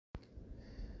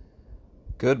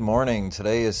Good morning.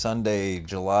 Today is Sunday,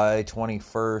 July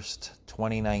 21st,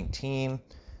 2019.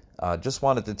 Just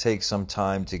wanted to take some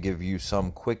time to give you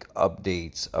some quick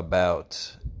updates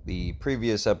about the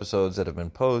previous episodes that have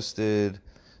been posted,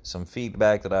 some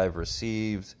feedback that I've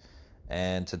received,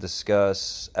 and to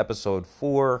discuss episode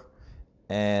 4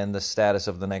 and the status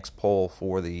of the next poll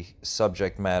for the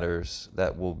subject matters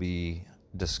that will be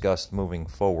discussed moving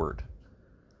forward.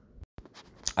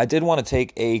 I did want to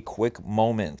take a quick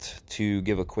moment to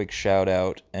give a quick shout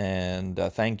out and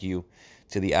thank you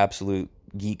to the Absolute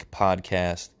Geek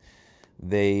Podcast.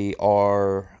 They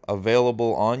are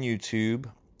available on YouTube,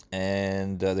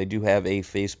 and they do have a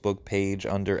Facebook page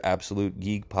under Absolute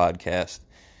Geek Podcast.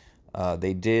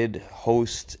 They did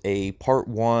host a part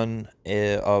 1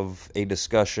 of a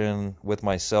discussion with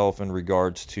myself in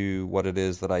regards to what it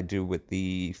is that I do with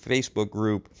the Facebook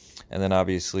group, and then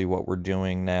obviously what we're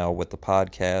doing now with the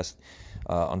podcast.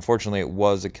 Unfortunately, it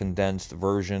was a condensed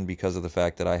version because of the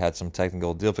fact that I had some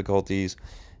technical difficulties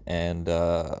and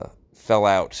fell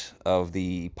out of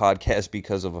the podcast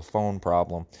because of a phone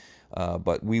problem.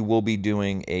 But we will be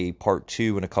doing a part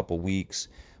 2 in a couple weeks.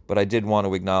 But I did want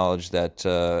to acknowledge that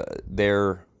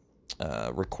their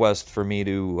request for me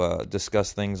to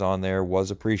discuss things on there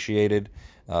was appreciated.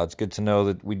 It's good to know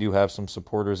that we do have some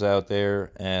supporters out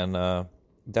there, and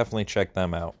definitely check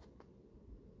them out.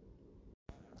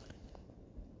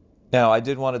 Now, I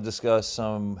did want to discuss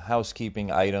some housekeeping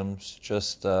items,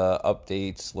 just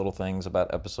updates, little things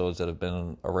about episodes that have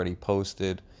been already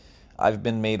posted. I've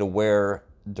been made aware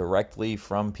directly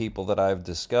from people that I've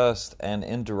discussed and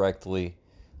indirectly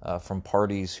from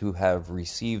parties who have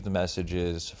received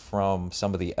messages from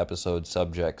some of the episode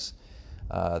subjects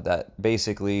that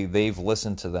basically they've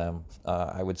listened to them.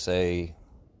 I would say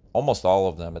almost all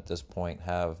of them at this point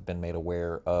have been made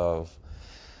aware of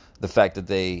the fact that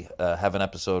they have an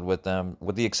episode with them,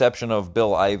 with the exception of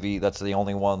Bill Ivey. That's the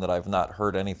only one that I've not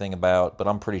heard anything about, but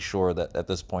I'm pretty sure that at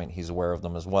this point he's aware of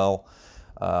them as well.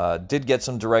 Did get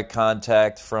some direct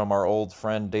contact from our old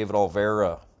friend David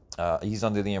Olvera. He's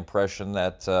under the impression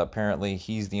that apparently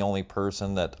he's the only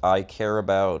person that I care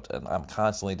about, and I'm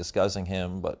constantly discussing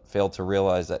him, but failed to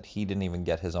realize that he didn't even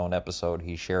get his own episode.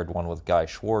 He shared one with Guy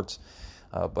Schwartz.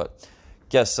 But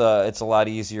guess it's a lot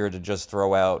easier to just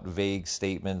throw out vague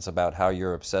statements about how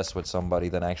you're obsessed with somebody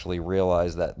than actually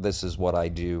realize that this is what I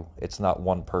do. It's not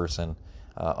one person.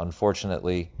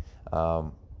 Unfortunately,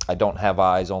 I don't have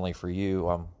eyes only for you.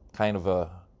 I'm kind of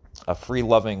a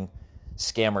free-loving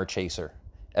scammer chaser.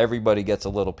 Everybody gets a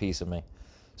little piece of me.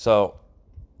 So,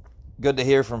 good to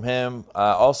hear from him.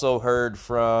 Also heard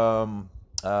from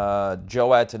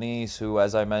Joe Atenise, who,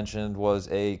 as I mentioned, was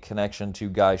a connection to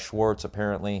Guy Schwartz.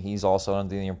 Apparently, he's also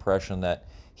under the impression that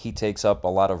he takes up a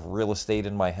lot of real estate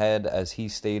in my head, as he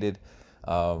stated,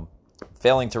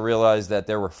 failing to realize that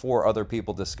there were 4 other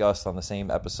people discussed on the same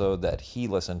episode that he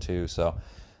listened to. So,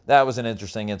 that was an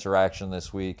interesting interaction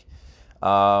this week.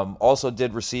 Also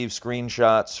did receive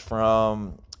screenshots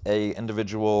from a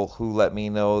individual who let me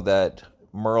know that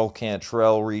Merle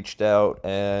Cantrell reached out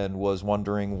and was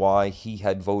wondering why he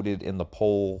had voted in the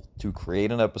poll to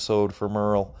create an episode for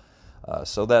Merle.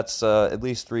 So that's at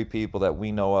least 3 people that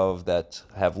we know of that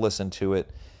have listened to it.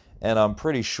 And I'm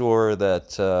pretty sure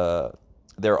that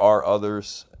there are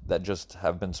others that just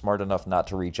have been smart enough not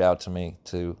to reach out to me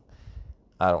to,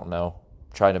 I don't know,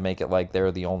 try to make it like they're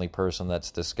the only person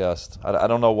that's discussed. I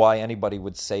don't know why anybody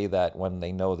would say that when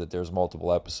they know that there's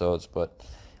multiple episodes, but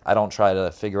I don't try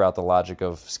to figure out the logic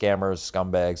of scammers,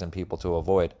 scumbags, and people to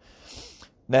avoid.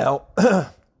 Now,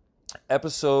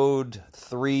 episode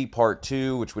 3, part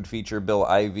 2, which would feature Bill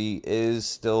Ivey, is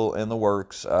still in the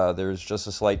works. There's just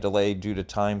a slight delay due to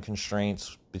time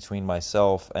constraints between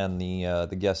myself and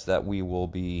the guest that we will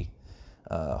be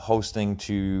hosting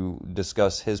to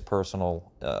discuss his personal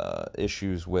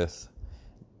issues with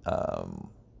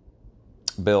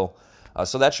Bill.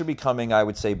 So that should be coming, I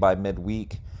would say, by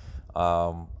midweek.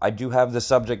 I do have the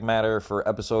subject matter for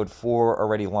episode 4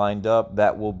 already lined up.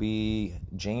 That will be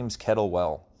James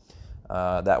Kettlewell.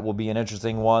 That will be an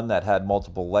interesting one that had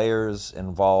multiple layers,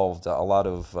 involved a lot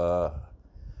of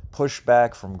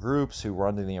pushback from groups who were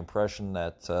under the impression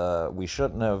that we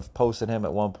shouldn't have posted him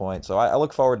at one point. So I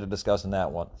look forward to discussing that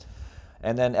one.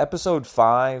 And then episode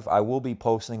 5, I will be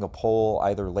posting a poll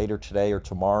either later today or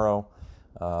tomorrow,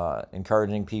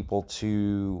 encouraging people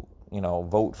to,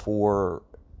 vote for,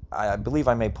 I believe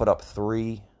I may put up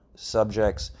 3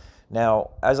 subjects.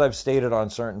 Now, as I've stated on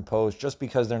certain posts, just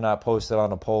because they're not posted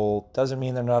on a poll doesn't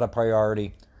mean they're not a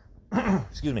priority.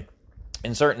 Excuse me.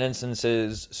 In certain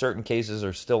instances, certain cases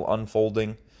are still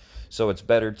unfolding, so it's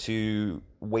better to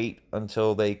wait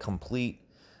until they complete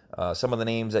Some of the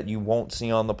names that you won't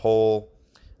see on the poll,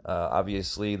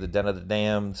 obviously the Den of the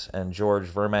Damned and George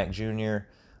Vermack Jr.,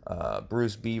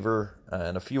 Bruce Beaver,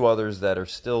 and a few others that are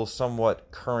still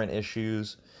somewhat current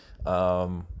issues.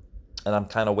 And I'm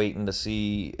kind of waiting to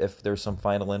see if there's some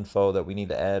final info that we need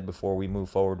to add before we move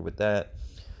forward with that.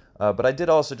 But I did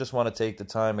also just want to take the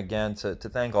time again to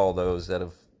thank all those that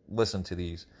have listened to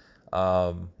these.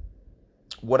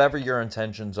 Whatever your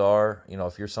intentions are,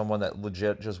 if you're someone that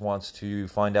legit just wants to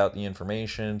find out the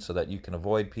information so that you can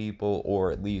avoid people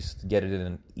or at least get it in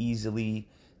an easily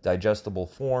digestible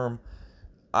form,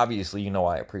 obviously,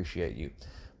 I appreciate you.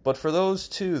 But for those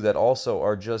too that also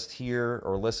are just here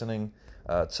or listening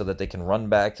so that they can run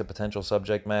back to potential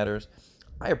subject matters,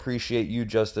 I appreciate you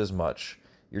just as much.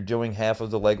 You're doing half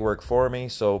of the legwork for me,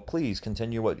 so please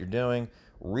continue what you're doing.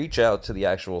 Reach out to the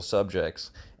actual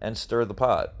subjects and stir the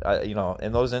pot.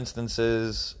 In those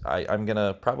instances, I'm going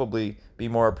to probably be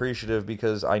more appreciative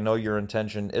because I know your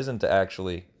intention isn't to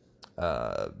actually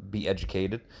be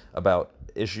educated about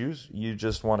issues. You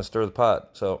just want to stir the pot.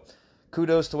 So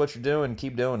kudos to what you're doing.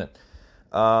 Keep doing it.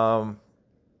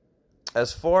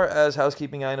 As far as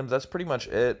housekeeping items, that's pretty much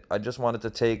it. I just wanted to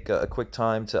take a quick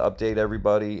time to update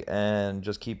everybody and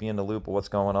just keep you in the loop of what's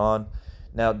going on.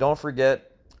 Now, don't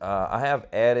forget, I have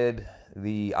added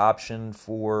the option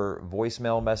for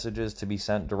voicemail messages to be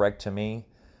sent direct to me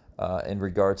in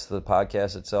regards to the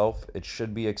podcast itself. It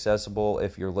should be accessible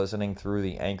if you're listening through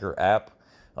the Anchor app.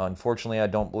 Unfortunately, I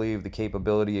don't believe the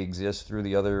capability exists through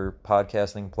the other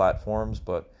podcasting platforms,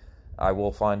 but I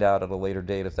will find out at a later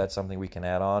date if that's something we can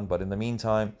add on. But in the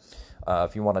meantime,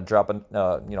 if you want to drop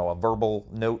a verbal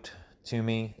note to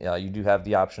me, you do have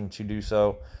the option to do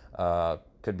so.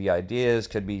 Could be ideas,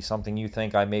 could be something you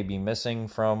think I may be missing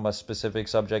from a specific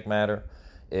subject matter.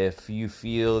 If you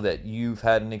feel that you've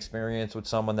had an experience with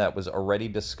someone that was already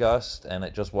discussed and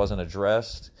it just wasn't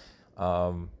addressed,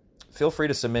 feel free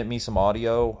to submit me some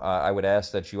audio. I would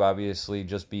ask that you obviously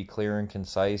just be clear and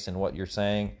concise in what you're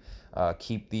saying.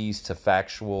 Keep these to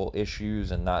factual issues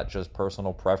and not just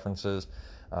personal preferences.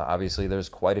 Obviously, there's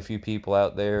quite a few people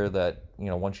out there that,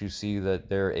 once you see that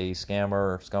they're a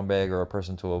scammer, scumbag, or a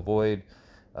person to avoid,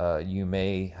 you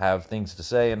may have things to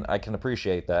say, and I can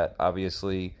appreciate that.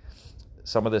 Obviously,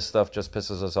 some of this stuff just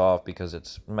pisses us off because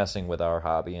it's messing with our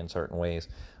hobby in certain ways.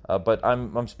 But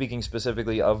I'm speaking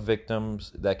specifically of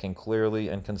victims that can clearly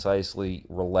and concisely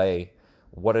relay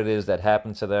what it is that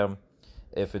happened to them.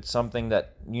 If it's something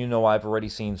that I've already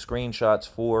seen screenshots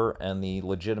for and the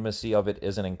legitimacy of it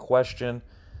isn't in question,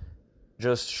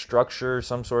 just structure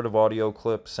some sort of audio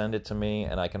clip, send it to me,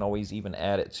 and I can always even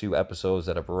add it to episodes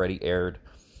that have already aired.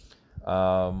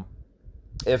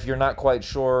 If you're not quite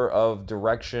sure of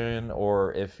direction,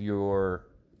 or if you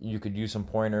could use some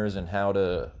pointers in how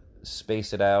to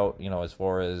space it out, as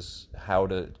far as how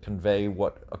to convey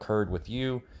what occurred with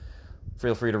you,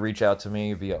 feel free to reach out to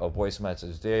me via a voice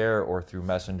message there or through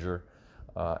Messenger,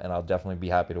 and I'll definitely be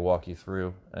happy to walk you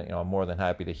through. I'm more than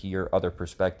happy to hear other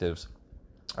perspectives.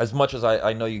 As much as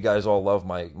I know you guys all love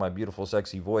my beautiful,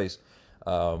 sexy voice,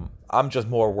 I'm just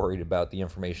more worried about the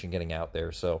information getting out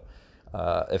there. So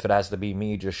if it has to be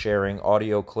me just sharing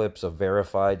audio clips of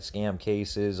verified scam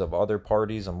cases of other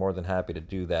parties, I'm more than happy to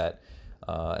do that.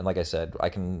 And like I said, I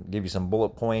can give you some bullet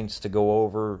points to go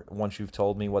over once you've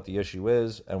told me what the issue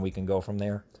is, and we can go from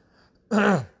there.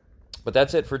 But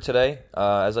that's it for today.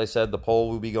 As I said, the poll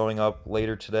will be going up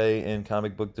later today in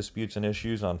Comic Book Disputes and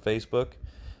Issues on Facebook.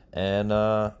 And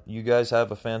you guys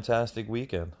have a fantastic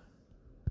weekend.